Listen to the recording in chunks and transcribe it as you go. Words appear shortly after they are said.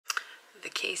The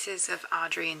cases of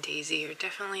Audrie and Daisy are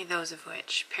definitely those of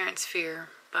which parents fear,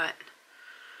 but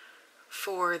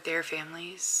for their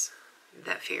families,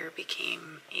 that fear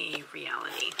became a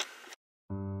reality.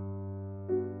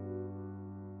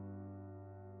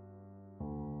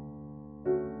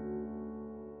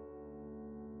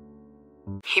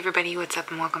 Hey everybody, what's up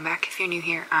and welcome back. If you're new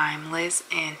here, I'm Liz,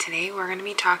 and today we're going to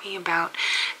be talking about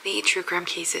the true crime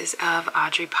cases of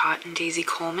Audrie Pott and Daisy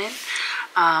Coleman.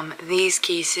 These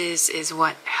cases is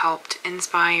what helped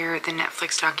inspire the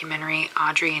Netflix documentary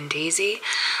Audrie and Daisy.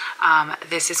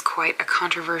 This is quite a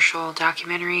controversial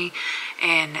documentary,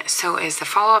 and so is the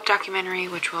follow-up documentary,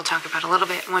 which we'll talk about a little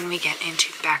bit when we get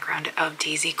into the background of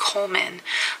Daisy Coleman.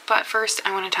 But first,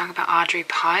 I want to talk about Audrie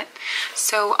Pott.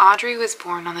 So Audrie was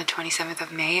born on the 27th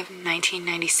of May of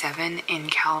 1997 in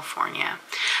California.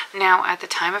 Now, at the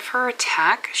time of her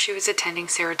attack, she was attending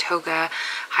Saratoga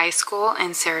High School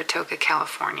in Saratoga,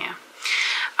 California.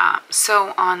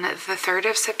 So on the 3rd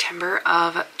of September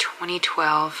of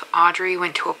 2012, Audrie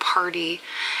went to a party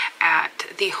at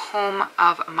the home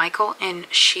of Michael and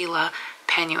Sheila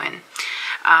Penuin.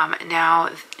 Now,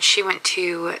 she went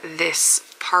to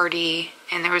this party,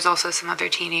 and there was also some other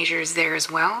teenagers there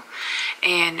as well,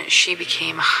 and she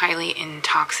became highly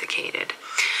intoxicated.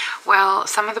 Well,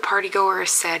 some of the partygoers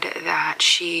said that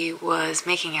she was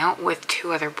making out with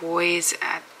two other boys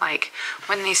at,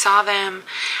 when they saw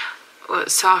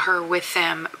her with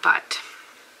them, but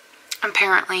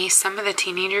apparently some of the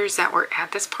teenagers that were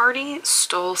at this party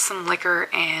stole some liquor,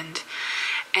 and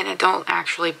an adult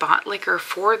actually bought liquor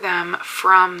for them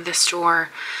from the store,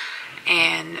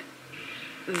 and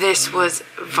this was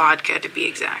vodka to be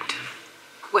exact.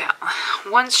 Well,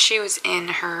 once she was in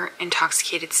her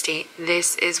intoxicated state,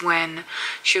 this is when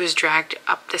she was dragged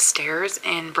up the stairs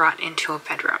and brought into a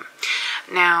bedroom.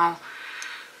 Now,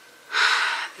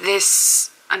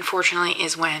 this unfortunately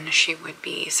is when she would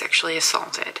be sexually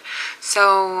assaulted.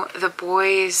 So the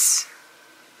boys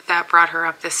that brought her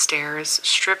up the stairs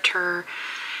stripped her,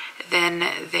 then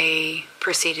they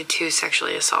proceeded to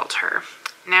sexually assault her.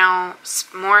 Now,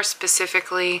 more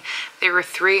specifically, there were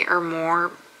 3 or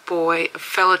more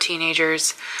fellow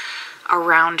teenagers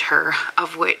around her,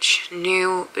 of which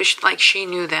she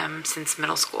knew them since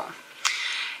middle school.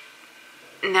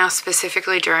 Now,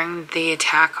 specifically during the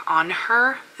attack on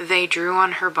her, they drew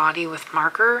on her body with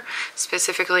marker,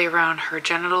 specifically around her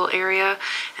genital area,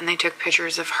 and they took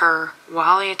pictures of her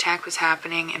while the attack was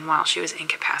happening and while she was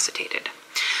incapacitated.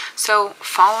 So,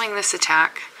 following this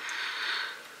attack,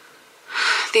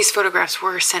 these photographs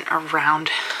were sent around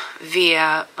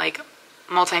via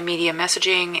multimedia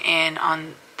messaging and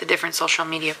on the different social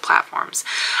media platforms,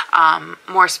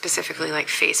 more specifically like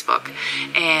Facebook,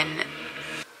 and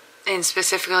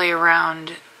specifically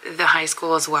around the high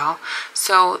school as well.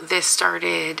 So this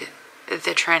started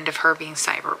the trend of her being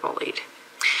cyberbullied.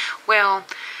 Well,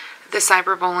 the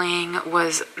cyberbullying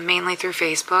was mainly through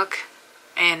Facebook,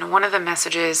 and one of the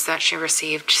messages that she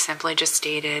received simply just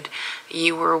stated,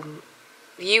 "You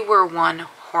were one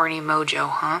horny mojo,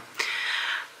 huh?"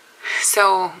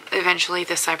 So eventually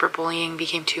the cyberbullying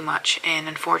became too much, and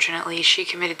unfortunately she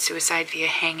committed suicide via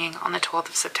hanging on the 12th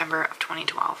of September of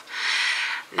 2012,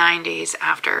 9 days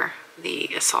after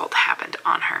the assault happened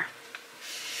on her.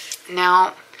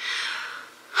 Now,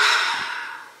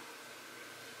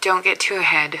 don't get too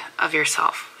ahead of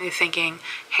yourself. You're thinking,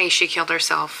 hey, she killed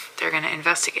herself, they're going to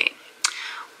investigate.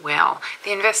 Well,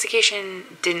 the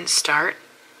investigation didn't start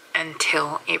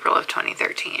until April of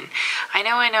 2013. I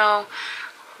know.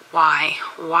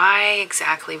 Why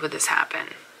exactly would this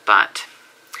happen? But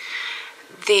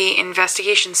the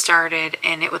investigation started,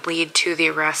 and it would lead to the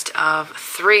arrest of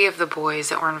 3 of the boys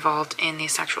that were involved in the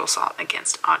sexual assault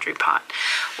against Audrie Pott.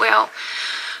 Well,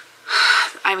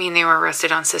 they were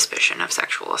arrested on suspicion of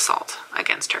sexual assault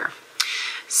against her.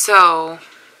 So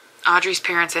Audrie's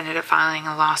parents ended up filing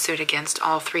a lawsuit against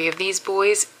all 3 of these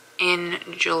boys in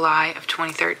July of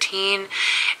 2013,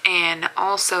 and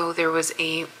also there was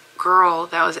a girl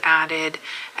that was added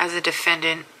as a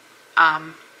defendant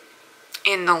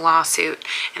in the lawsuit,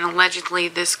 and allegedly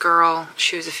this girl,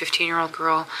 she was a 15-year-old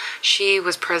girl, she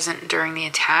was present during the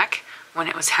attack when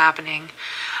it was happening,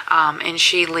 and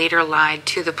she later lied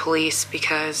to the police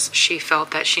because she felt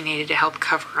that she needed to help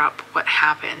cover up what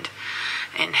happened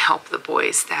and help the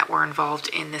boys that were involved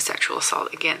in the sexual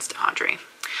assault against Audrie.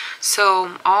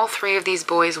 So all 3 of these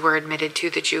boys were admitted to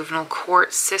the juvenile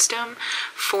court system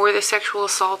for the sexual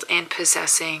assault and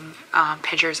possessing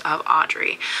pictures of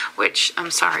Audrie, which,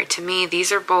 I'm sorry, to me,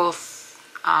 these are both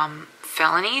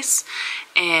felonies,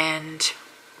 and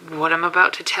what I'm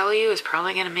about to tell you is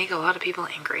probably going to make a lot of people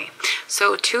angry.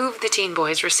 So 2 of the teen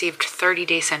boys received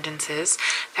 30-day sentences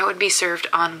that would be served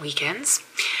on weekends,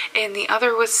 and the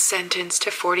other was sentenced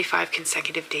to 45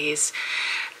 consecutive days.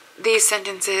 These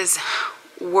sentences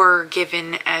were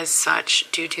given as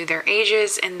such due to their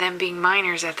ages and them being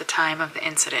minors at the time of the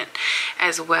incident,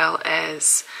 as well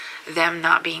as them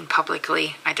not being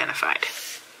publicly identified.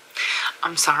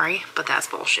 I'm sorry, but that's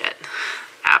bullshit.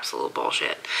 Absolute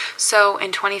bullshit. So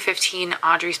in 2015,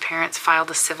 Audrie's parents filed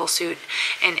a civil suit,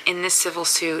 and in this civil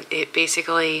suit,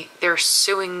 they're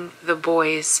suing the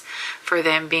boys for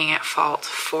them being at fault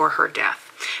for her death.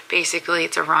 Basically,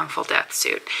 it's a wrongful death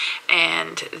suit,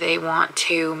 and they want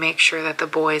to make sure that the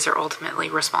boys are ultimately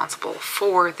responsible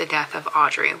for the death of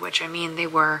Audrie, which, I mean,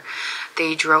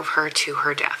 they drove her to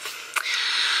her death.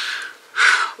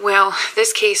 Well,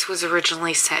 this case was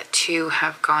originally set to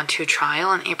have gone to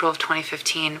trial in April of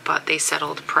 2015, but they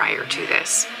settled prior to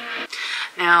this.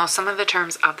 Now, some of the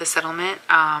terms of the settlement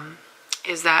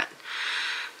is that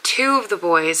 2 of the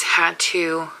boys had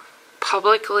to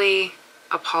publicly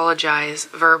apologize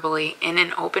verbally in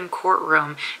an open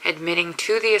courtroom, admitting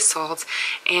to the assaults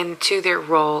and to their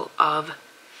role of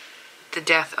the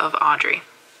death of Audrie.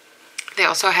 They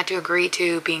also had to agree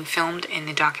to being filmed in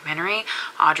the documentary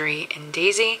Audrie and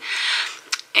Daisy,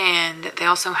 and they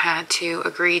also had to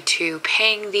agree to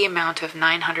paying the amount of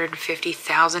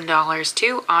 $950,000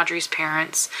 to Audrie's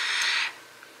parents.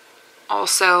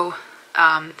 Also,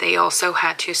 they also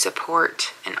had to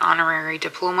support an honorary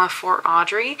diploma for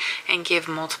Audrie and give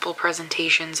multiple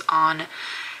presentations on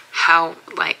how,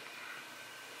 like,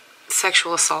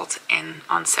 sexual assault and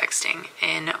on sexting,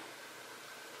 and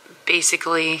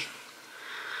basically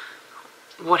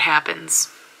what happens.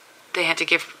 They had to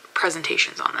give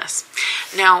presentations on this.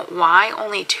 Now, why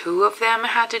only 2 of them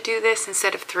had to do this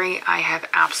instead of 3, I have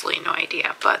absolutely no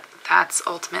idea, but that's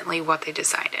ultimately what they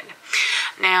decided.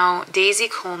 Now, Daisy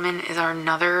Coleman is our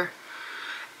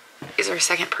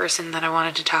second person that I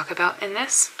wanted to talk about in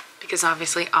this, because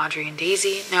obviously Audrie and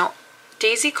Daisy. Now,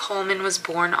 Daisy Coleman was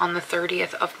born on the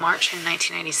 30th of March in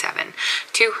 1997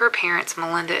 to her parents,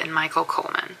 Melinda and Michael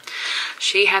Coleman.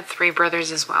 She had 3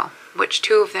 brothers as well, which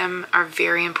 2 of them are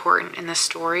very important in the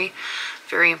story.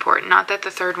 Very important. Not that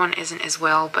the 3rd one isn't as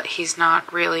well, but he's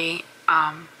not really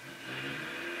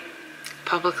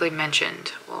publicly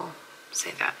mentioned. We'll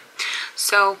say that.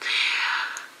 So,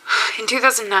 in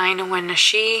 2009, when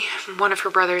one of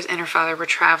her brothers and her father were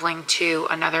traveling to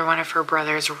another one of her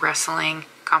brothers' wrestling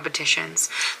competitions,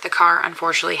 the car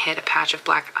unfortunately hit a patch of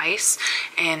black ice,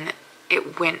 and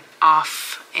it went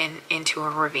off into a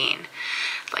ravine.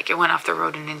 Like, it went off the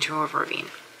road and into a ravine.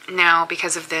 Now,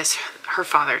 because of this, her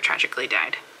father tragically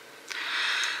died.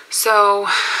 So,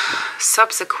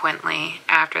 subsequently,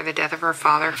 after the death of her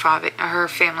father, her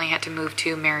family had to move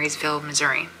to Marysville,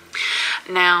 Missouri.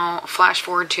 Now, flash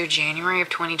forward to January of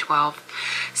 2012,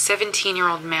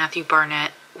 17-year-old Matthew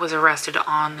Barnett was arrested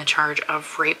on the charge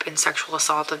of rape and sexual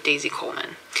assault of Daisy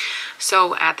Coleman.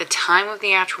 So, at the time of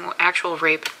the actual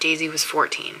rape, Daisy was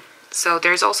 14. So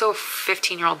there's also a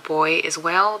 15-year-old boy as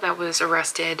well that was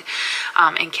arrested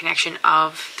in connection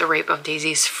of the rape of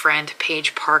Daisy's friend,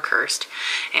 Paige Parkhurst.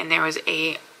 And there was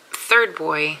a 3rd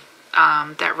boy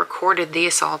that recorded the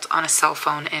assault on a cell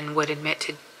phone and would admit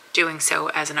to doing so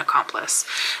as an accomplice.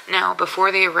 Now, before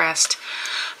the arrest,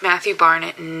 Matthew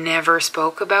Barnett never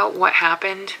spoke about what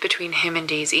happened between him and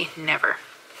Daisy. Never.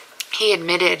 He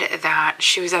admitted that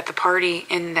she was at the party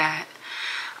and that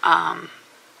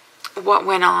what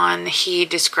went on, he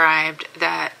described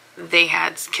that they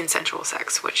had consensual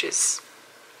sex, which is,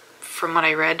 from what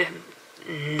I read,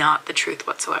 not the truth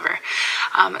whatsoever.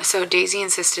 So Daisy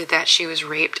insisted that she was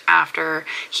raped after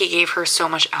he gave her so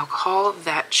much alcohol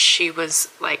that she was,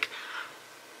 like,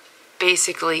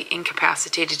 basically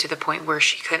incapacitated to the point where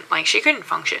she couldn't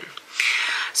function.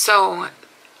 So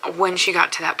when she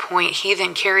got to that point, he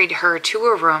then carried her to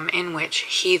a room in which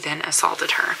he then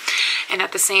assaulted her. And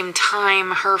at the same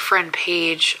time, her friend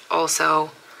Paige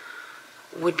also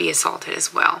would be assaulted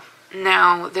as well.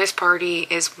 Now, this party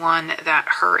is one that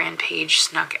her and Paige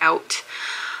snuck out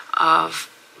of.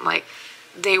 Like,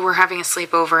 they were having a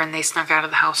sleepover and they snuck out of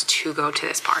the house to go to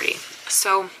this party.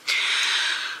 So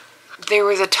there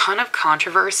was a ton of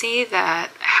controversy that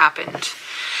happened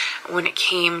when it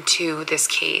came to this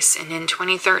case. And in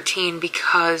 2013,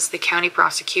 because the county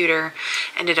prosecutor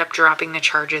ended up dropping the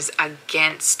charges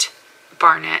against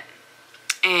Barnett,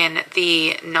 and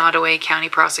the Nottoway County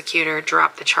prosecutor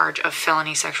dropped the charge of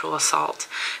felony sexual assault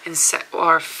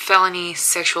or felony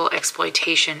sexual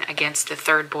exploitation against the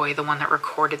third boy, the one that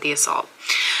recorded the assault.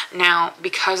 Now,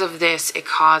 because of this, it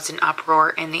caused an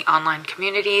uproar in the online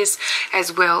communities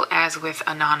as well as with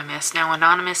Anonymous. Now,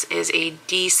 Anonymous is a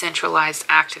decentralized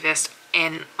activist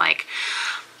in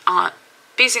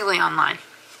basically online.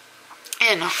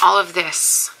 And all of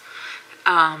this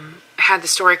had the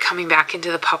story coming back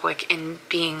into the public and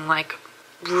being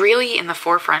really in the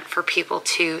forefront for people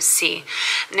to see.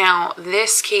 Now,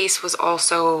 this case was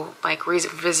also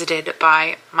revisited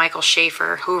by Michael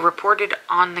Schaefer, who reported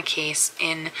on the case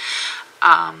in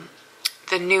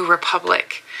the New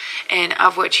Republic, and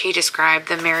of which he described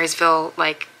the Marysville,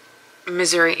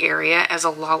 Missouri area as a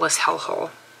lawless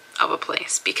hellhole of a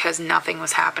place because nothing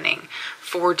was happening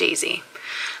for Daisy.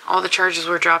 All the charges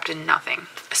were dropped and nothing.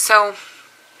 So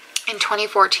in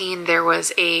 2014, there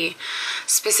was a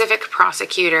specific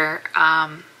prosecutor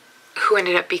who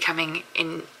ended up becoming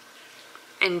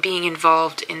being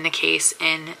involved in the case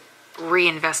and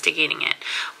reinvestigating it.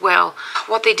 Well,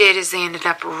 what they did is they ended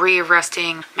up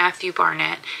rearresting Matthew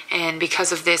Barnett, and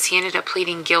because of this, he ended up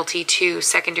pleading guilty to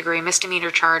second-degree misdemeanor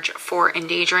charge for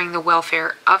endangering the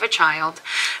welfare of a child,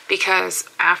 because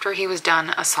after he was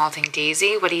done assaulting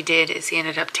Daisy, what he did is he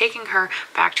ended up taking her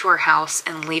back to her house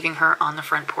and leaving her on the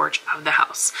front porch of the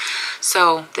house.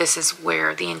 So this is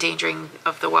where the endangering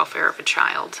of the welfare of a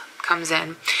child comes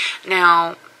in.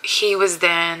 Now, he was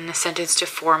then sentenced to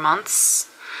 4 months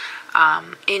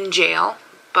in jail,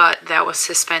 but that was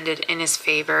suspended in his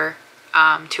favor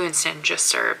to instead just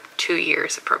serve 2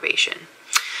 years of probation.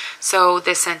 So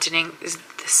the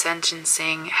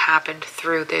sentencing happened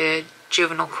through the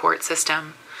juvenile court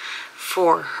system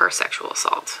for her sexual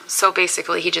assault. So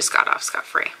basically, he just got off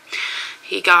scot-free.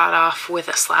 He got off with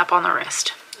a slap on the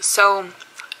wrist. So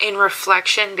in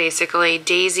reflection, basically,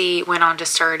 Daisy went on to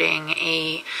starting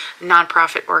a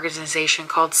nonprofit organization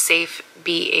called Safe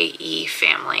BAE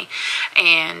Family,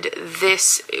 and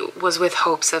this was with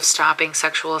hopes of stopping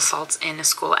sexual assaults in a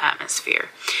school atmosphere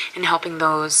and helping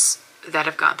those that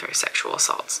have gone through sexual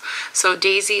assaults. So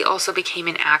Daisy also became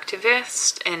an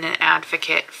activist and an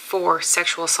advocate for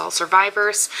sexual assault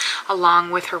survivors,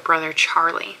 along with her brother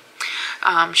Charlie.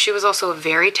 She was also a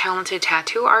very talented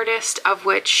tattoo artist, of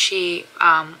which she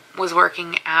was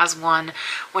working as one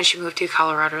when she moved to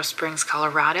Colorado Springs,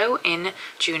 Colorado in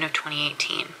June of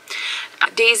 2018.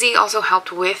 Daisy also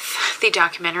helped with the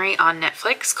documentary on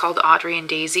Netflix called Audrie and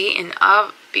Daisy, and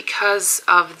because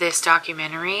of this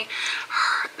documentary,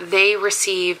 they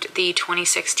received the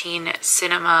 2016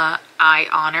 Cinema Eye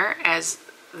honor, as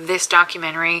this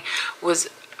documentary was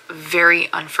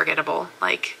very unforgettable.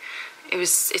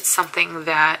 It's something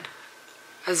that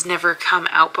has never come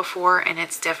out before, and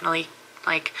it's definitely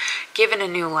given a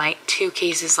new light to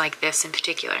cases like this in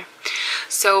particular.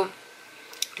 So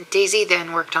Daisy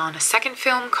then worked on a second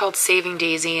film called Saving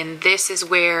Daisy, and this is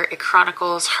where it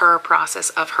chronicles her process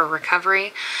of her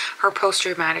recovery, her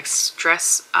post-traumatic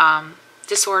stress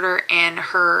disorder, and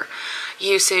her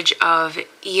usage of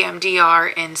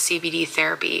EMDR and CBD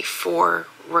therapy for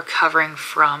recovering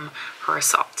from her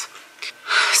assault.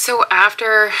 So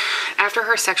after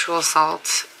her sexual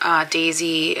assault,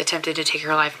 Daisy attempted to take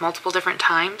her life multiple different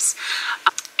times,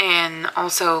 and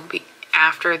also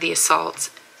after the assault,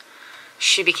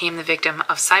 she became the victim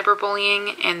of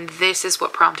cyberbullying, and this is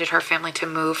what prompted her family to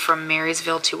move from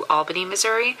Marysville to Albany,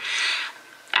 Missouri,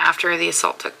 after the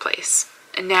assault took place.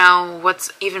 Now,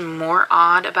 what's even more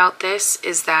odd about this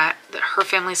is that her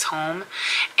family's home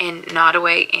in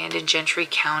Nottoway and in Gentry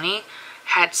County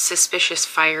had suspicious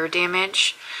fire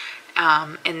damage,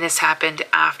 and this happened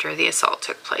after the assault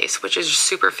took place, which is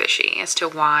super fishy as to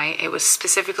why it was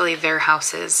specifically their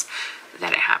houses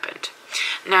that it happened.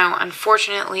 Now,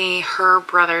 unfortunately, her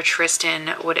brother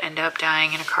Tristan would end up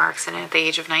dying in a car accident at the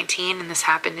age of 19, and this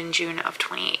happened in June of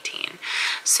 2018.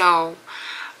 So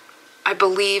I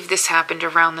believe this happened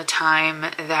around the time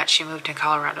that she moved to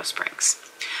Colorado Springs.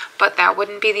 But that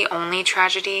wouldn't be the only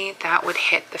tragedy that would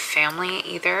hit the family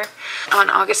either. On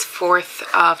August 4th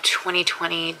of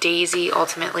 2020, Daisy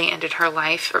ultimately ended her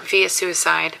life via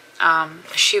suicide.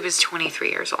 She was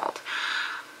 23 years old.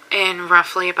 And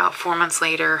roughly about 4 months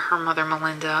later, her mother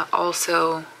Melinda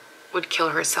also would kill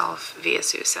herself via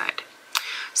suicide.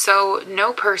 So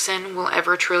no person will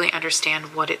ever truly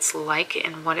understand what it's like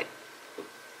and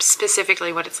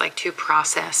specifically what it's like to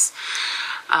process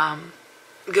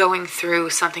going through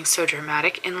something so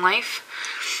dramatic in life.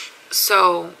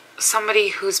 So somebody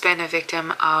who's been a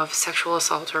victim of sexual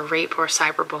assault or rape or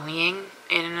cyberbullying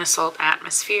in an assault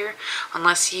atmosphere,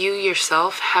 unless you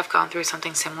yourself have gone through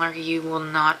something similar, you will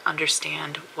not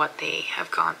understand what they have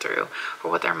gone through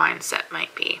or what their mindset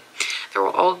might be. There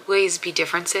will always be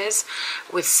differences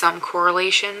with some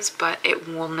correlations, but it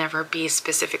will never be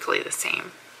specifically the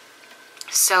same.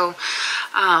 So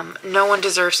no one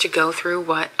deserves to go through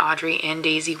what Audrie and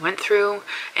Daisy went through,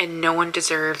 and no one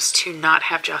deserves to not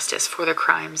have justice for the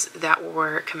crimes that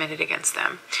were committed against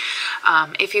them.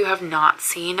 If you have not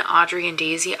seen Audrie and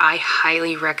Daisy, I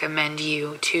highly recommend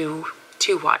you to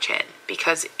watch it,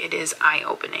 because it is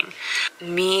eye-opening.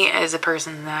 Me, as a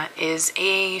person that is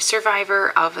a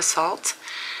survivor of assault,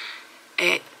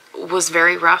 it was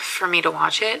very rough for me to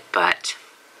watch it, but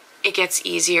it gets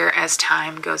easier as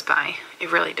time goes by.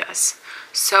 It really does.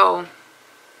 So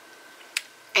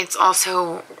it's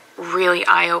also really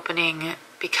eye-opening,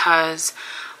 because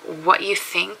what you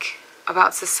think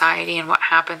about society and what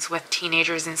happens with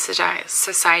teenagers in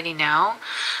society now,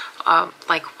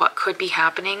 like what could be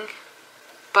happening,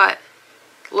 but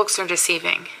looks are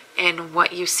deceiving, and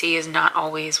what you see is not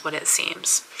always what it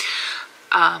seems.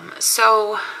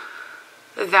 So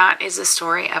that is the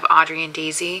story of Audrie and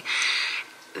Daisy.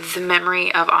 The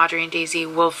memory of Audrie and Daisy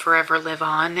will forever live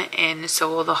on, and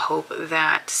so will the hope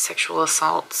that sexual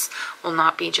assaults will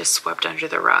not be just swept under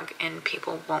the rug and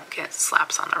people won't get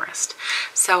slaps on the wrist.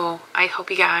 So I hope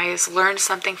you guys learned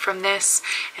something from this,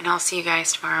 and I'll see you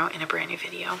guys tomorrow in a brand new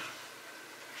video.